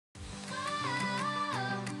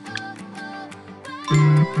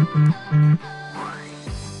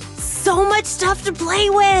So much stuff to play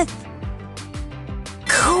with!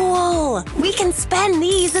 Cool! We can spend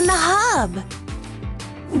these in the hub!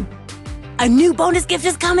 A new bonus gift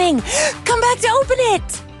is coming! Come back to open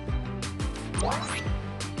it!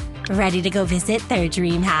 Ready to go visit their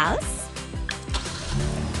dream house?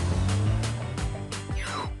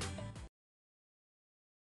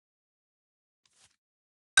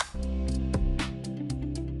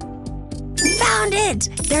 Found it!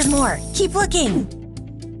 There's more. Keep looking.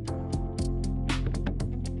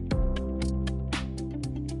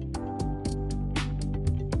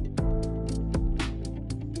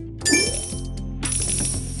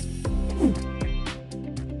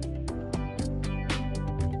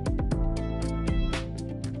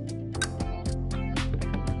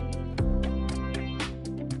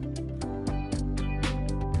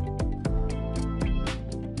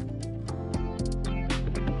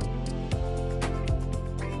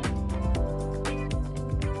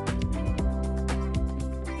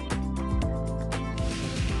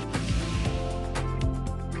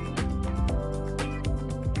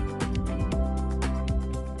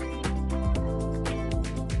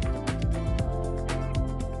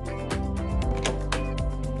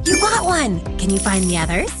 You got one! Can you find the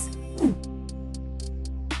others?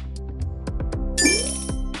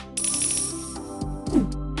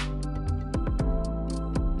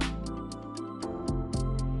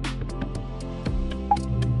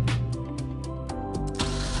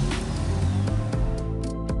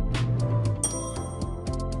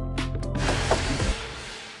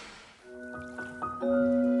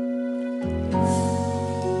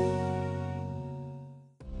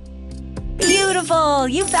 Beautiful!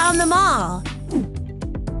 You found them all!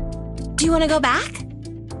 Do you want to go back?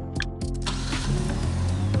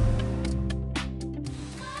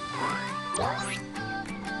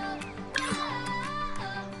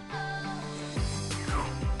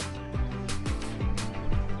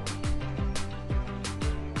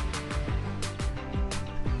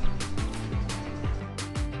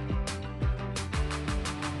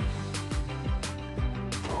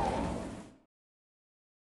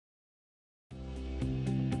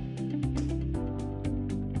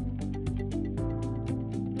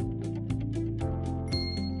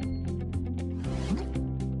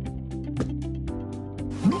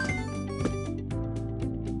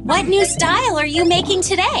 What new style are you making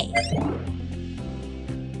today?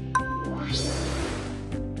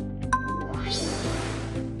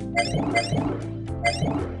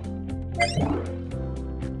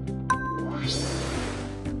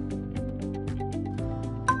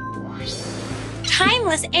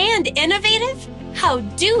 Timeless and innovative? How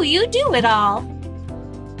do you do it all?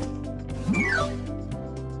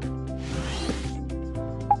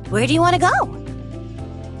 Where do you want to go?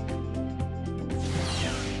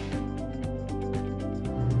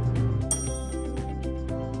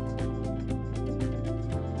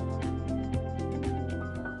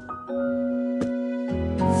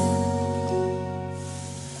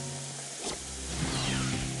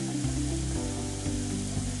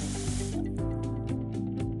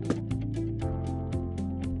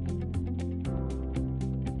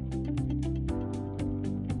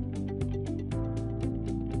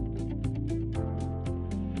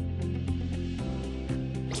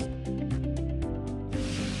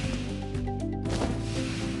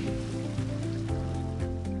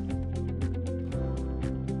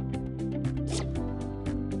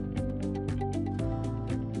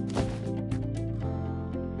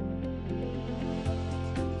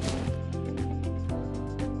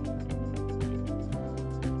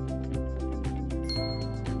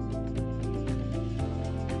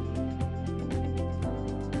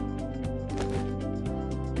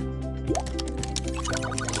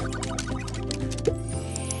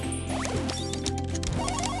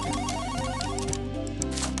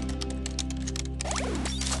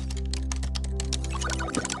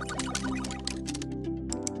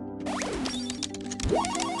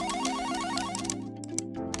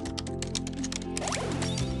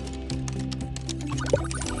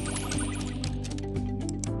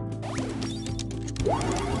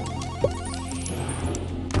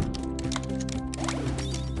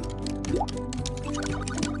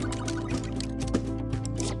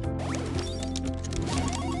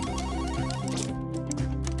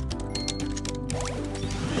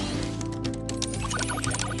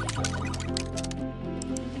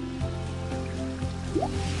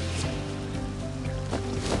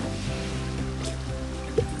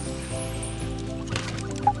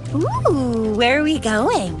 Ooh, where are we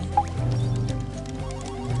going?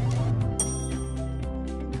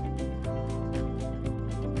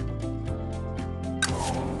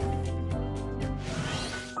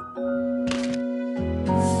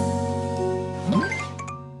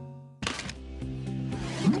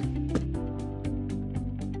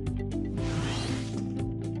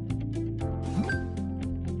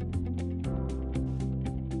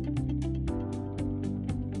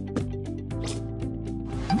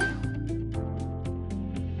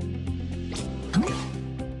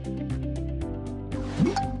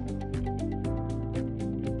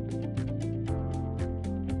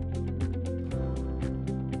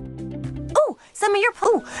 some of your...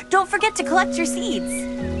 Oh, don't forget to collect your seeds.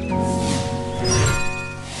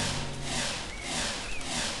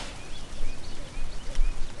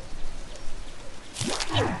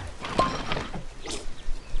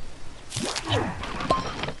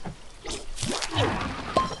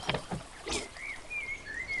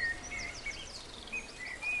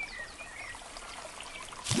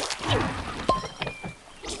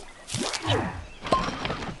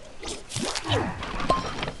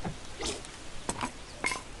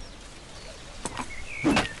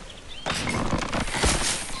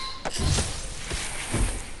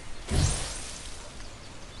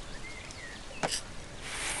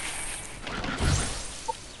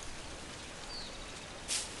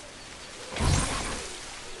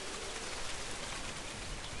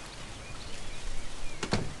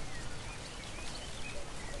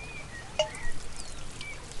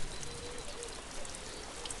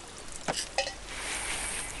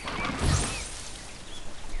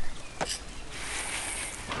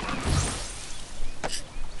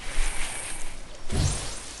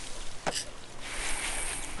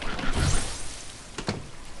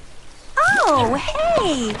 Oh,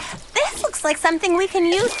 hey! This looks like something we can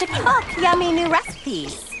use to cook yummy new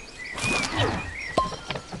recipes.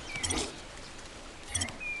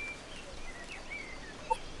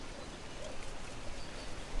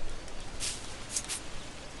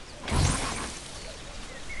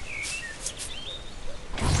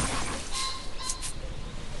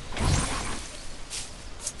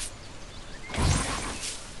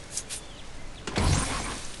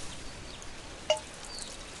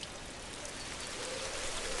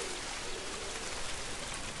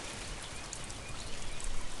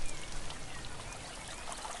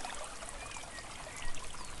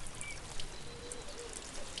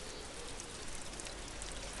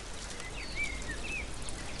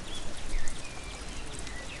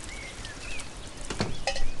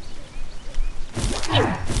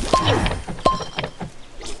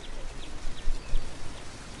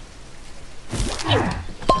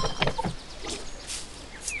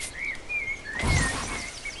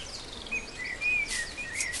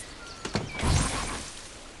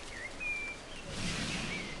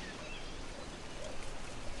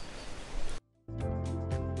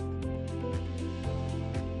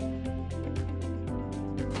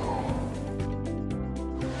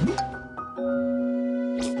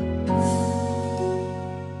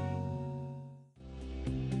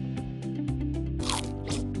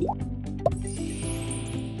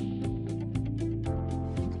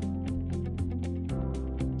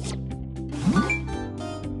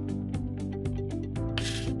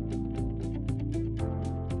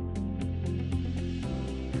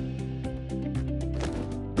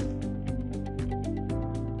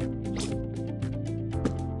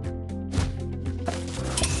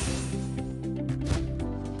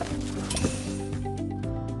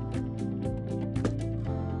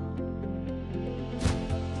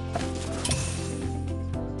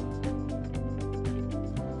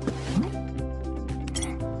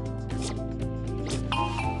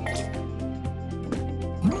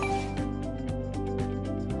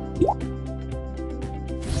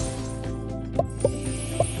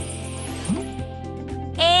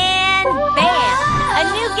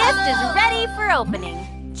 Gift is ready for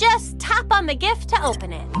opening. Just tap on the gift to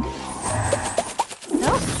open it.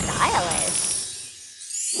 So stylish.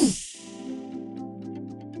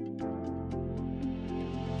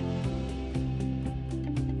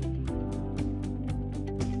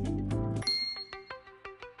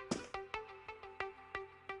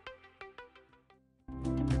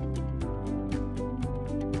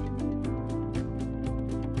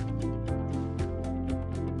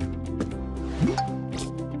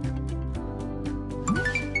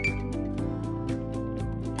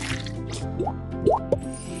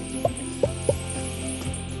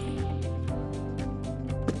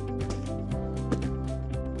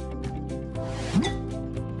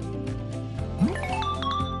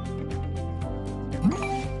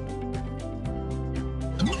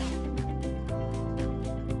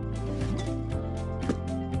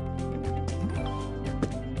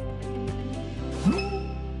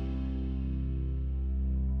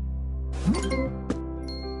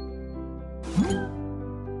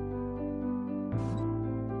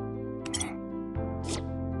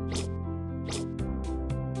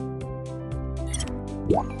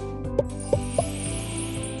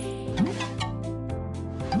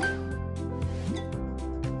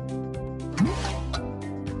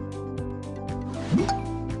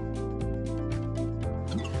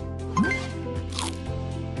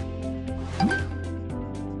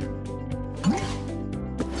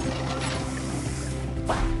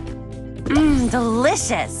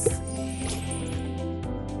 delicious.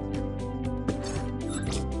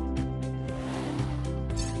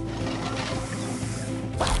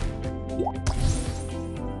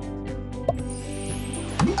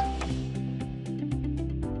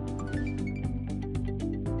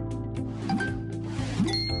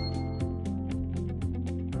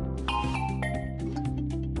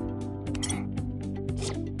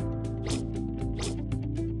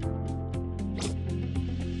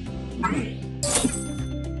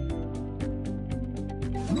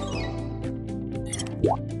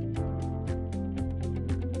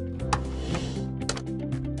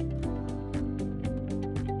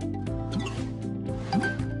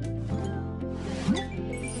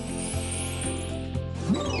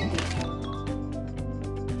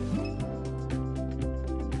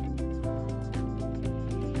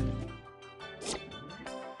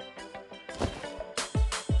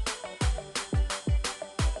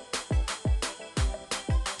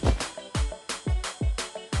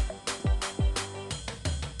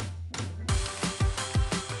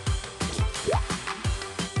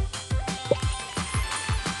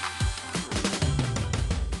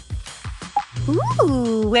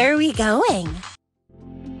 Ooh, where are we going?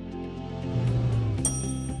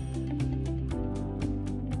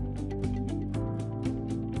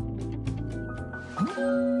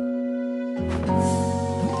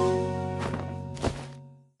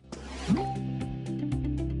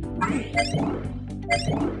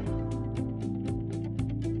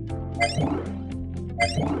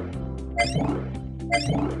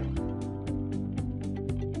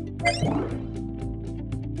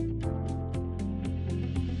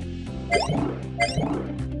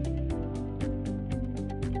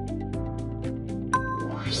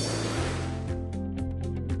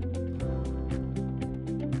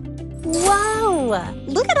 Wow!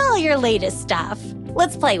 Look at all your latest stuff.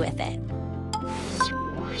 Let's play with it.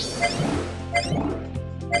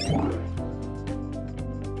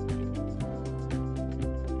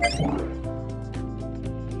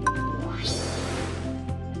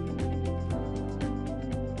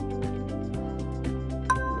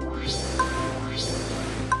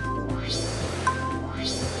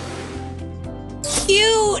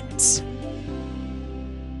 Cute!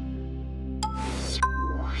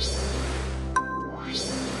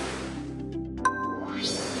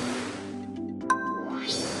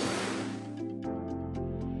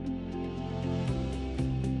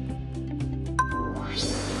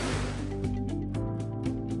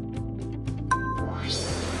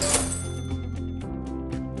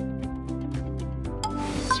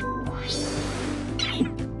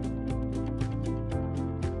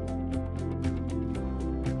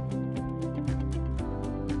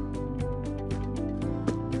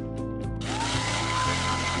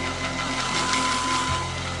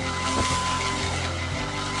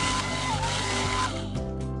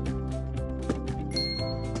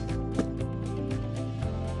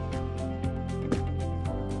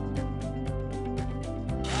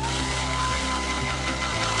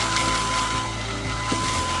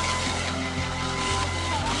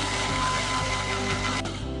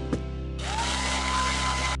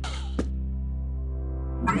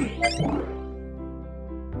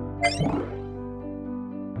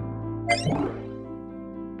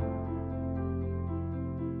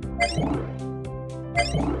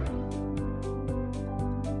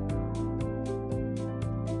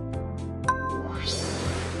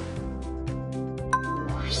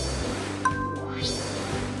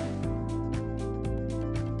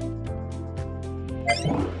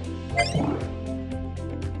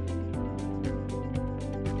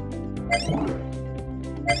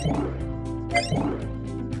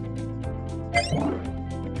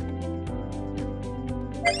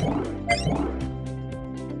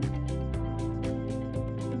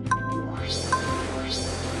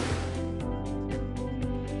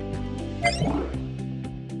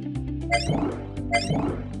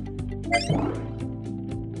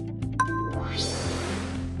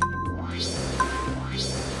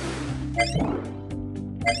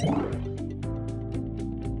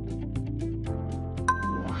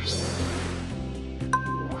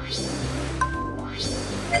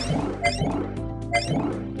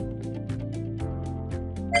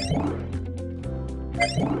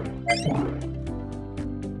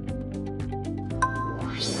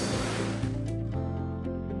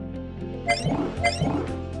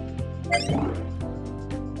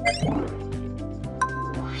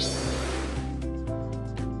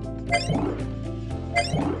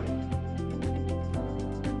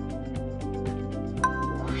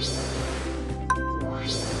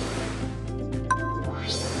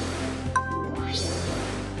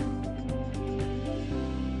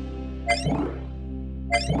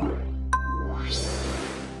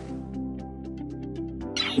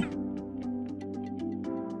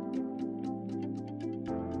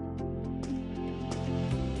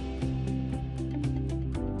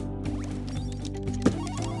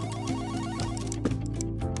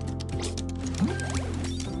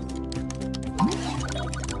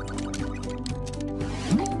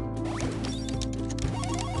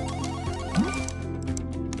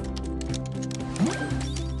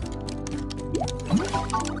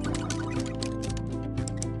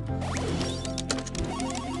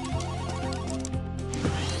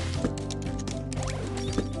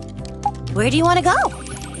 Where do you want to go?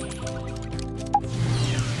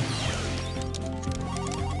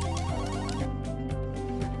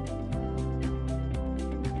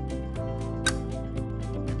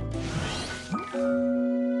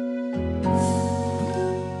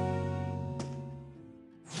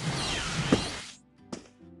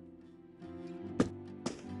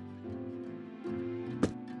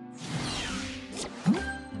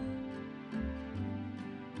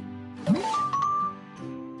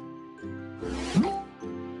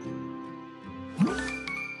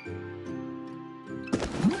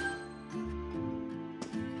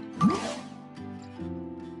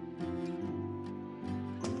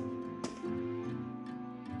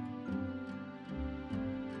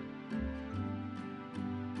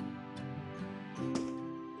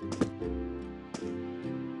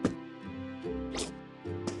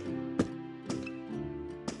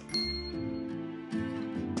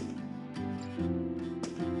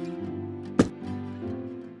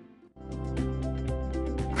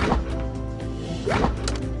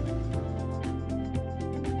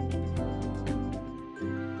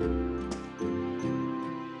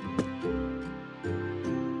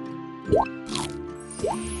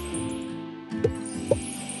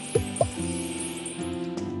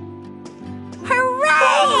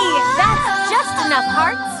 Hooray! That's just enough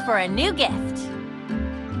hearts for a new gift.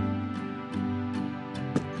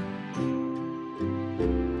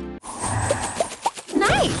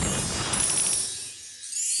 Nice!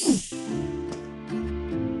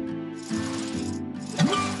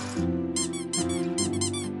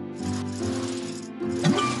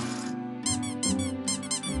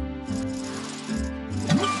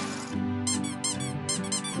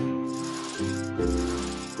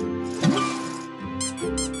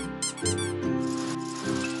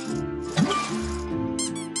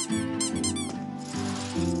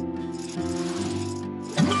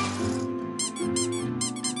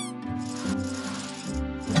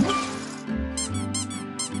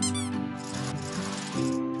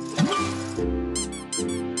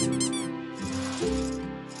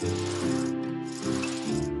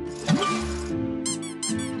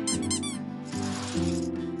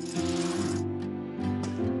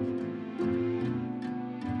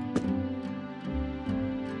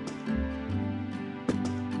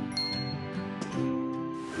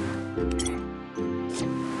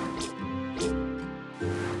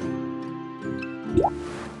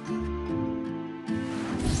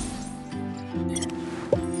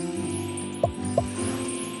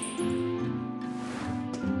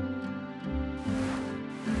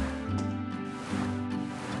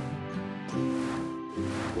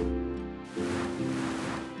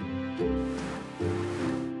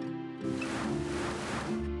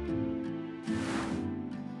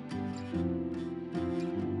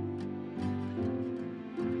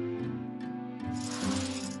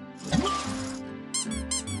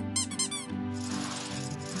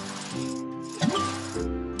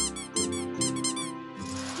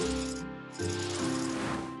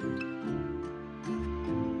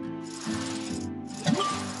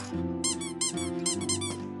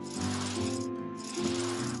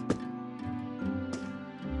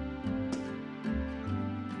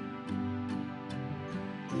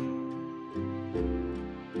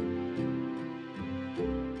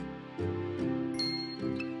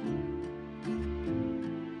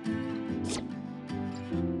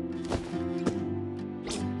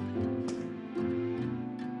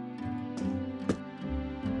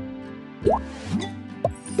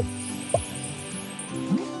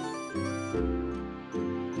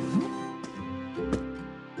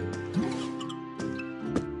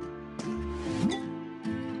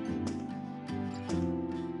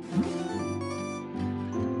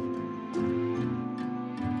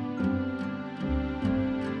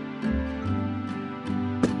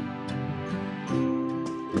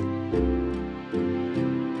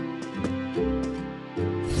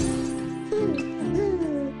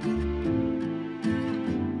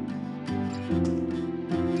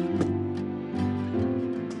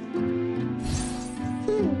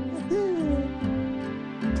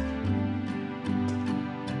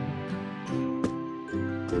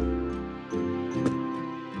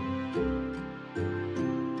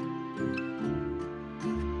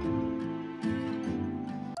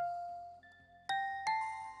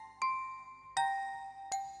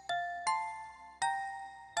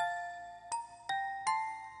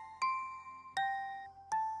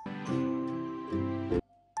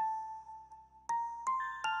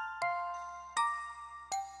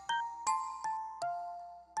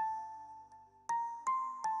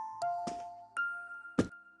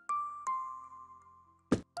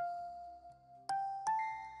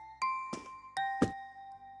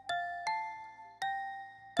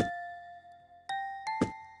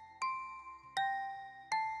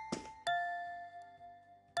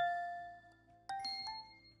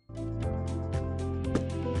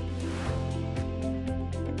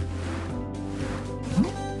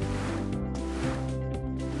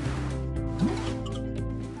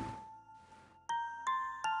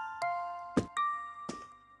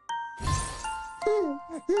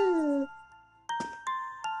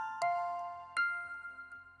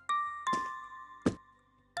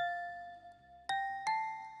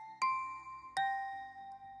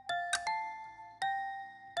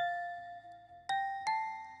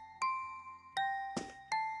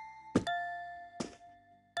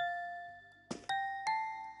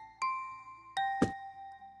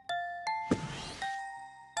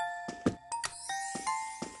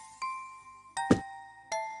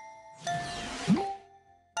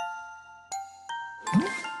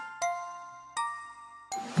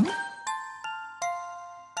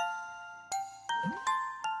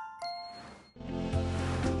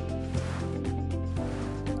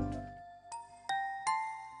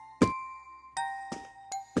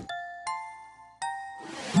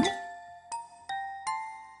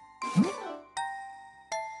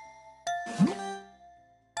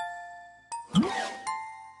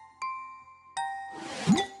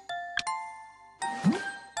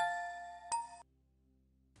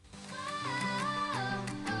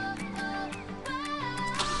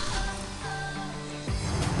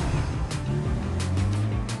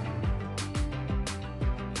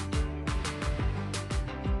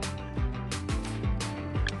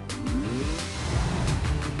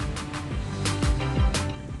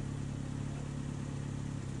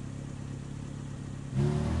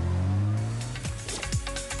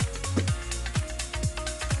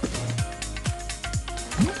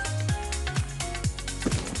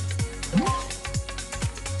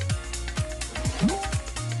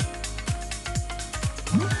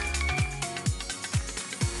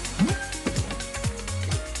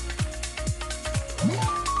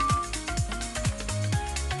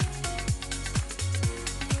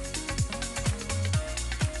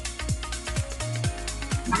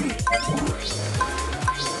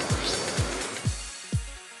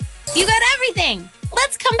 You got everything!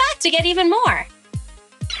 Let's come back to get even more!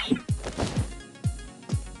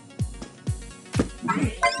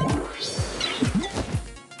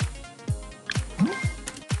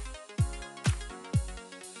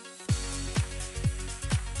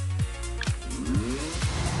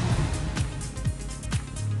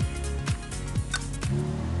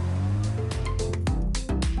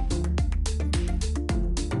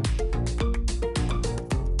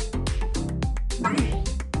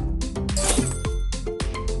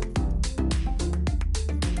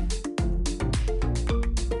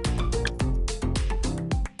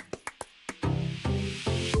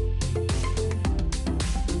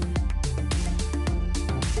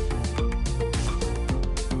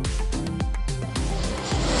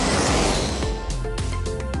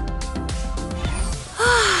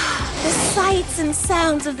 Sights and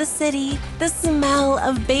sounds of the city, the smell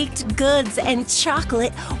of baked goods and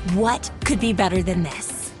chocolate. What could be better than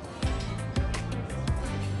this?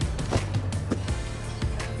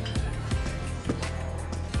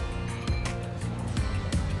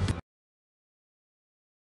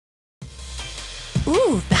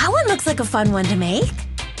 Ooh, that one looks like a fun one to make.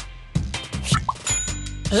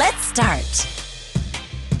 Let's start.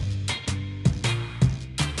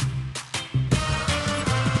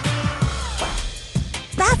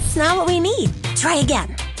 That's not what we need. Try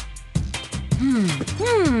again.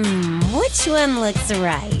 Which one looks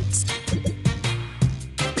right?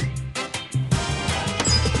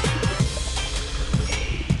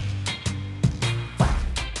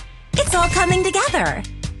 It's all coming together.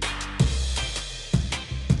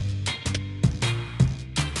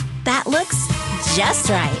 That looks just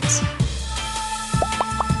right.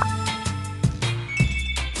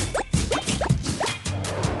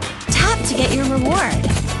 Tap to get your reward.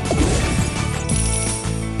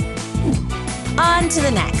 On to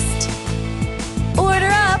the next. Order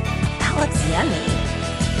up. That looks yummy.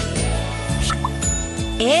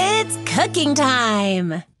 It's cooking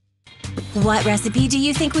time. What recipe do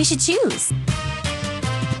you think we should choose?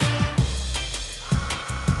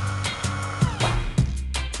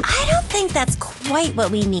 I don't think that's quite what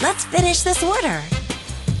we need. Let's finish this order.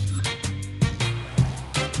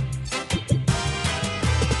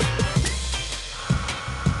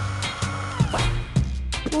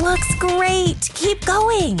 Looks great! Keep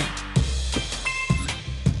going!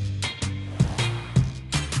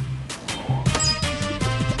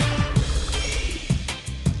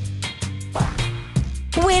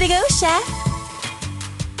 Way to go, Chef!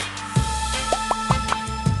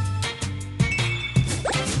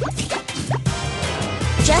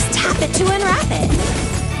 Just tap it to unwrap it.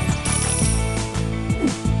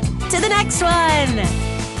 To the next one!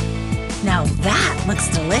 Now that looks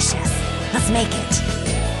delicious. Let's make it.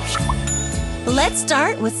 Let's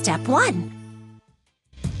start with step 1.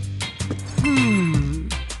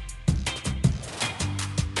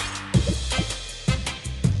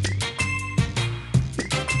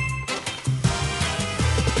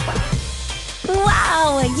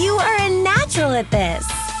 You are a natural at this!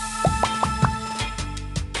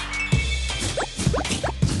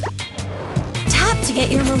 Tap to get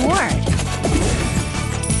your reward.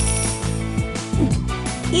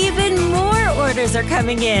 Even more orders are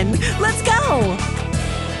coming in! Let's go!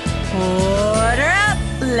 Order up!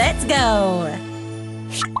 Let's go!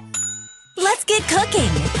 Let's get cooking!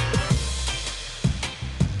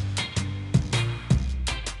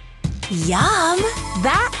 Yum!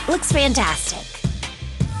 That looks fantastic!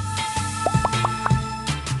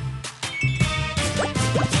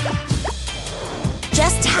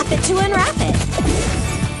 Just tap it to unwrap it.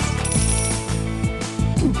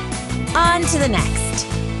 On to the next.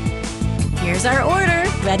 Here's our order.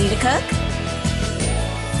 Ready to cook?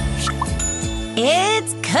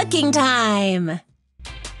 It's cooking time!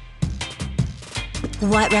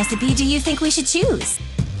 What recipe do you think we should choose?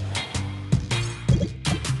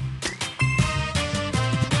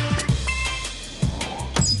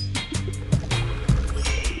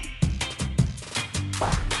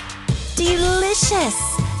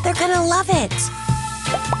 Delicious! They're gonna love it!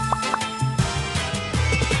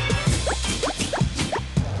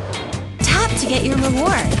 Tap to get your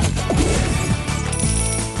reward.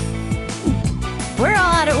 We're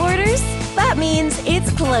all out of orders. That means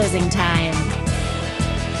it's closing time.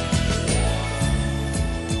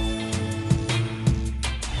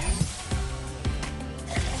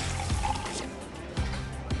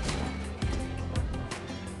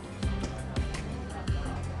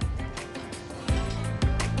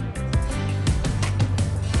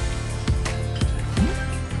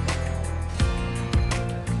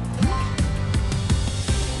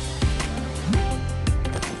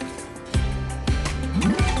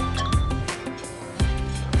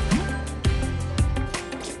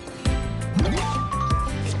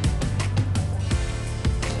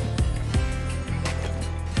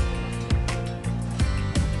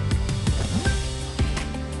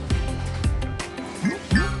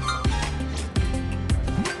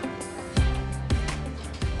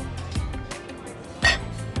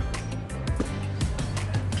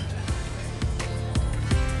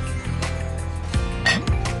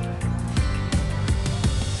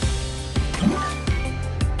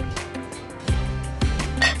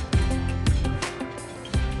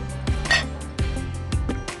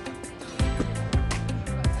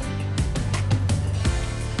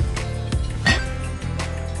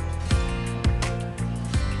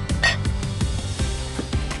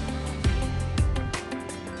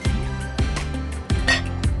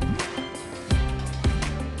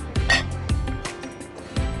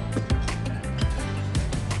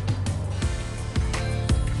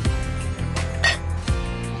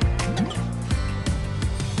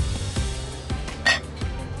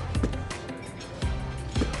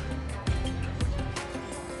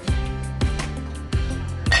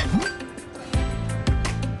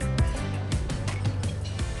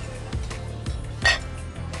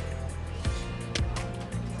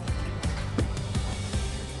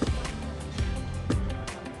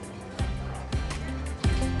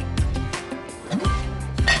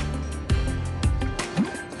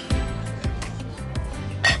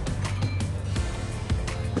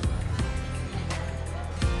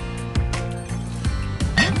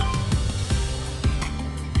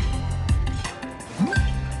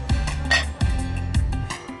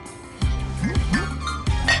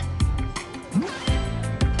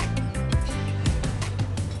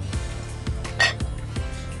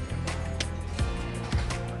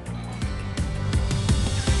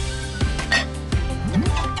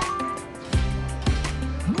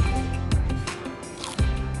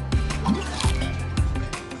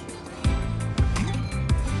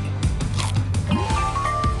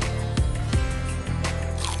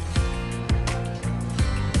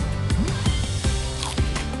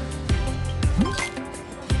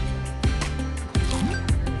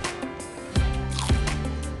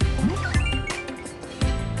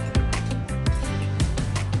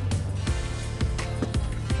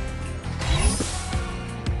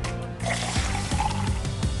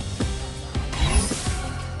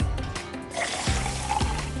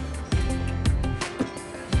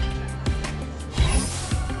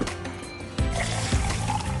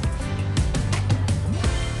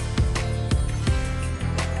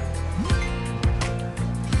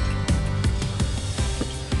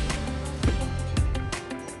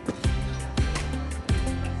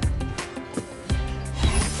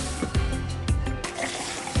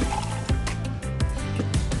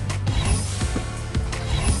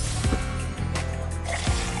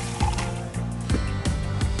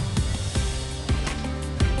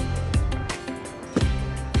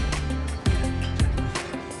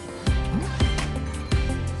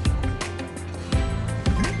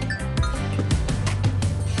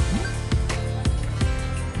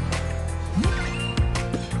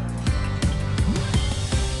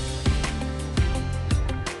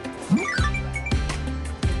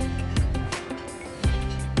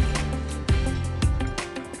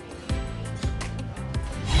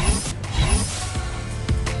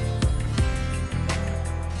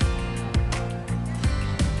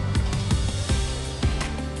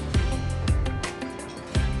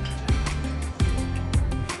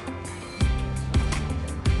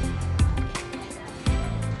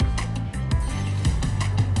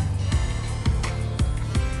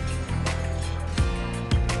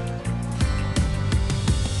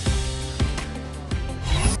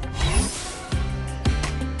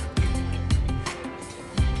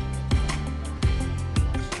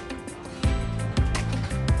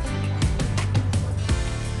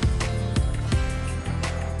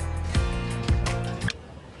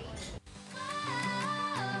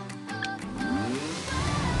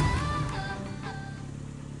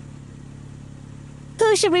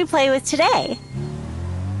 Who should we play with today?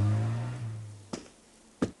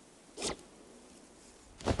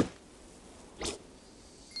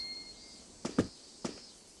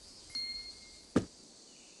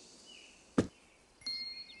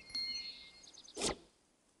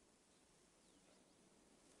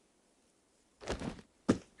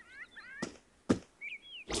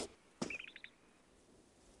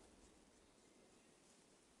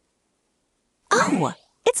 Oh,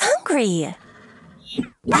 it's hungry.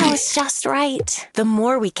 That was just right. The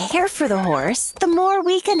more we care for the horse, the more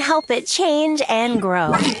we can help it change and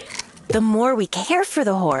grow. The more we care for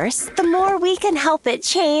the horse, the more we can help it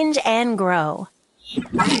change and grow.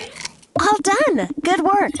 All done. Good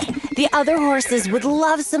work. The other horses would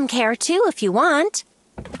love some care too if you want.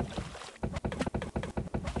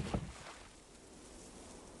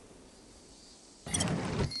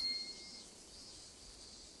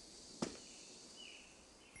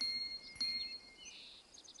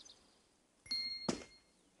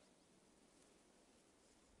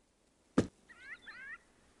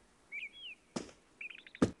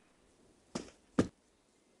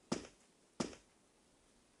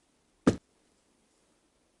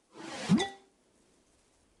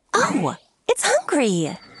 Oh, it's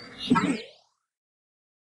hungry.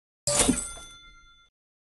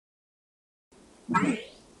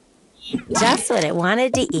 Just what it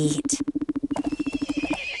wanted to eat.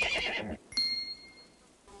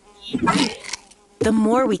 The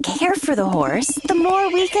more we care for the horse, the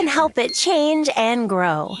more we can help it change and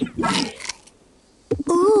grow.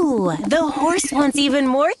 Ooh, the horse wants even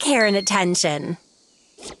more care and attention.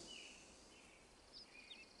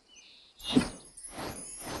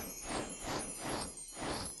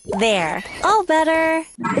 There, all better.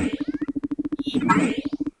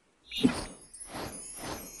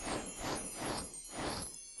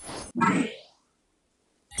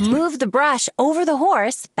 Move the brush over the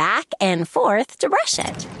horse back and forth to brush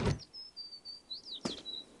it.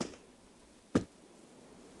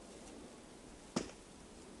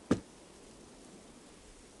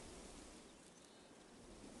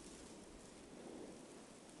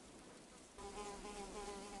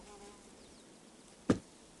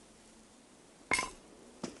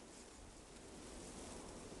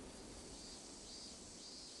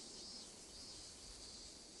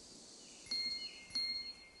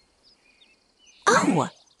 Oh,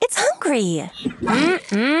 it's hungry.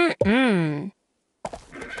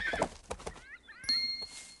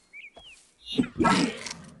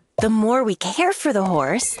 The more we care for the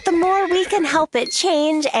horse, the more we can help it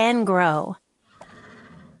change and grow.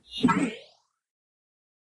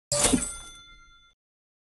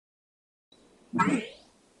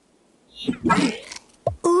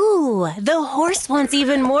 Ooh, the horse wants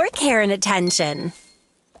even more care and attention.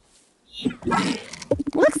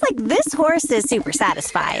 Looks like this horse is super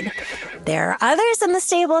satisfied. There are others in the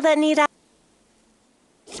stable that need...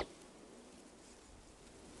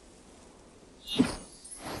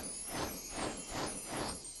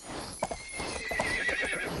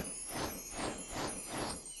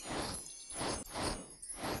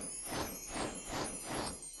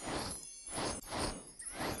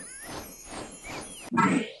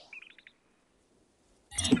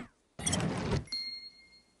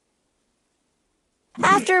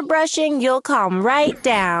 After brushing, you'll calm right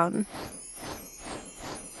down.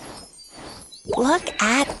 Look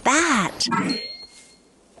at that.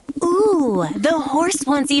 Ooh, the horse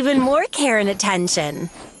wants even more care and attention.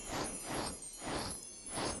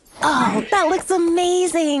 Oh, that looks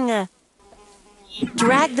amazing.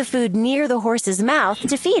 Drag the food near the horse's mouth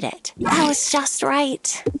to feed it. That was just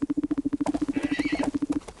right.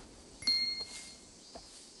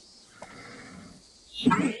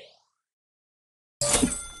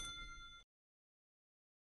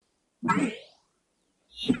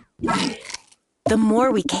 The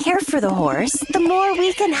more we care for the horse, the more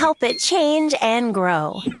we can help it change and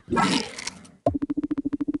grow.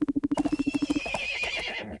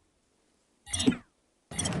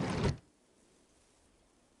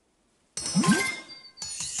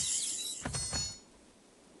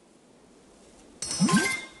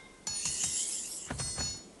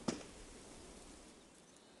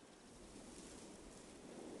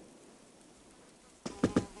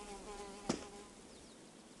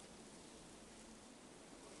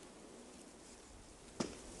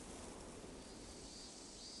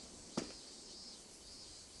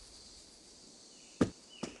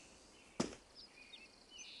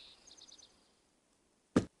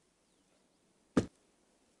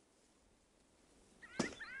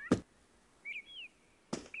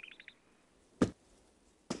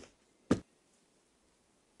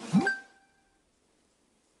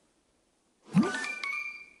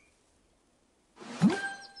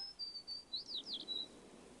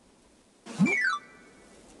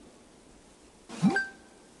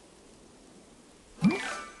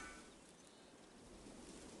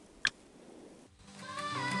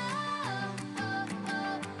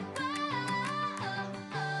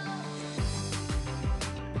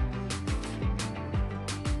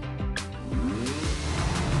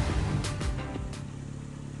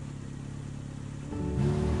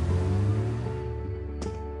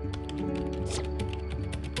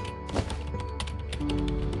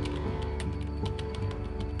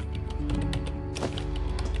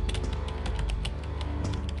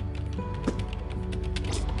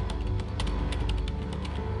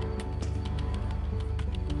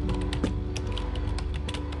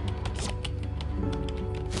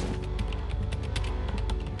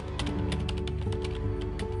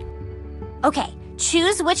 Okay,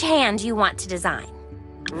 choose which hand you want to design.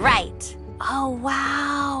 Right. Oh,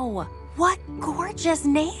 wow. What gorgeous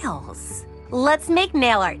nails. Let's make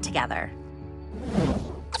nail art together.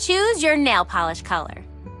 Choose your nail polish color.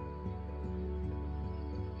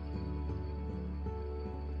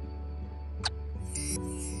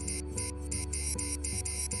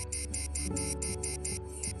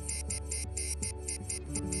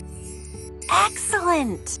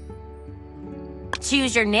 Excellent!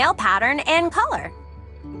 Choose your nail pattern and color.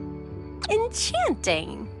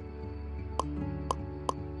 Enchanting!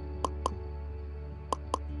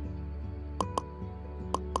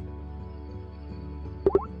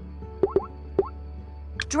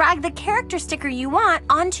 Drag the character sticker you want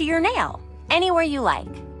onto your nail, anywhere you like.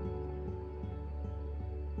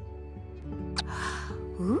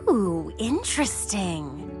 Ooh,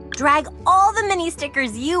 interesting. Drag all the mini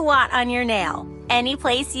stickers you want on your nail, any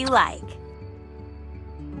place you like.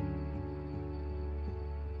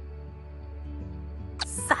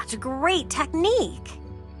 Such great technique.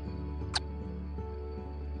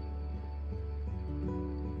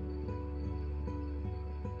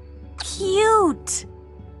 Cute.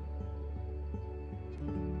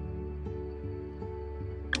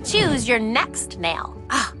 Choose your next nail.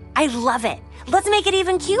 Ah, I love it. Let's make it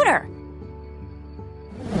even cuter.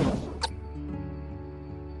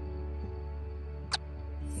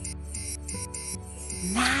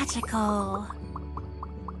 Magical.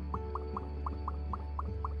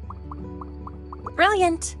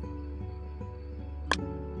 Brilliant.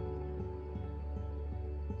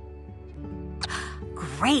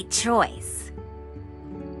 Great choice.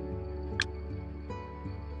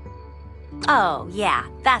 Oh, yeah,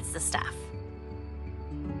 that's the stuff.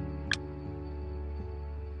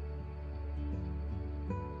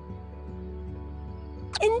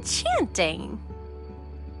 Enchanting.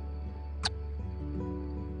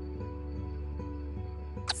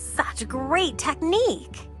 Such great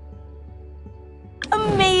technique.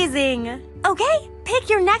 Amazing. Okay, pick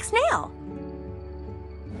your next nail.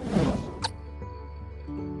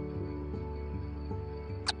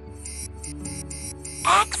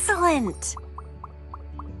 Excellent.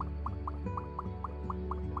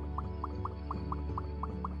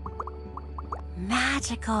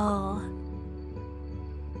 Magical.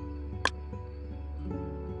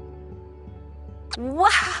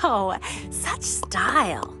 Wow, such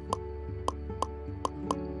style.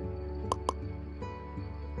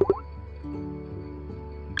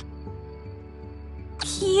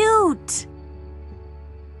 Cute.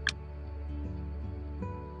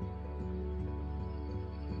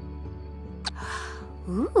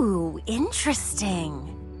 Ooh, interesting.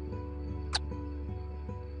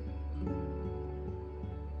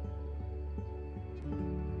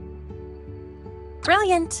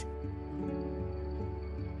 Brilliant.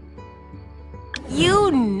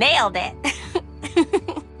 You nailed it.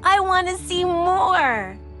 I want to see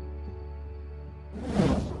more.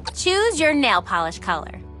 Choose your nail polish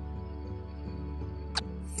color.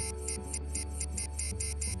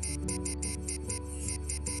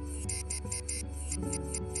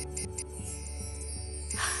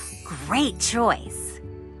 Great choice.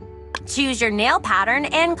 Choose your nail pattern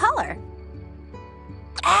and color.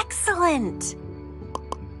 Excellent.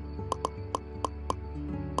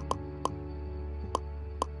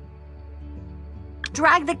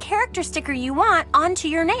 Drag the character sticker you want onto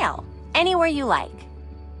your nail, anywhere you like.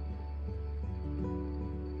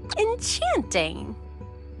 Enchanting.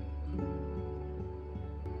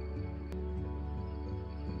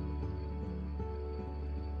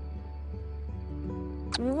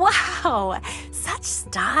 Wow, such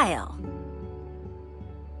style.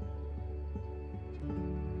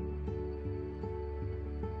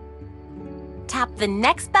 Tap the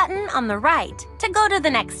next button on the right to go to the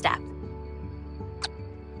next step.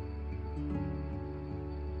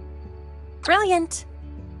 Brilliant.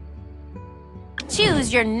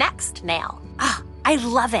 Choose your next nail. Ah, I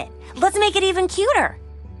love it. Let's make it even cuter.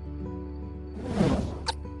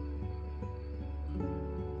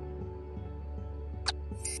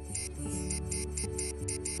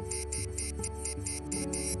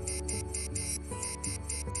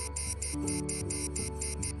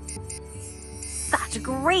 Such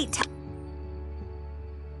great.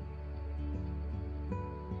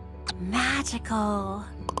 Magical.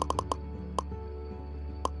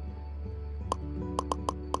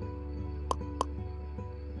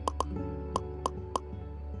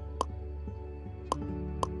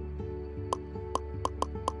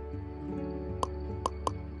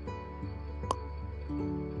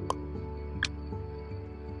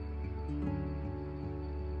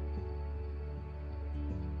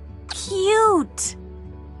 Cute.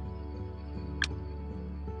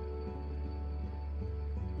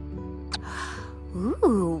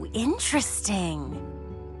 Ooh, interesting.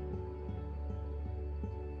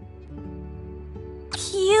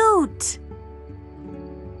 Cute.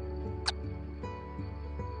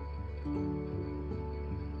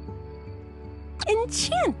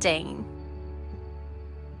 Enchanting.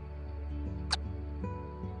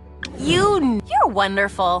 You're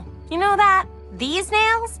wonderful. You know that? These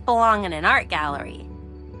nails belong in an art gallery.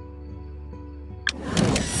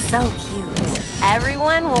 So cute.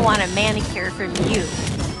 Everyone will want a manicure from you.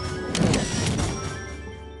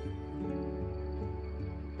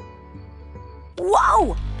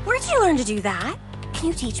 Whoa! Where'd you learn to do that? Can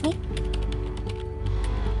you teach me?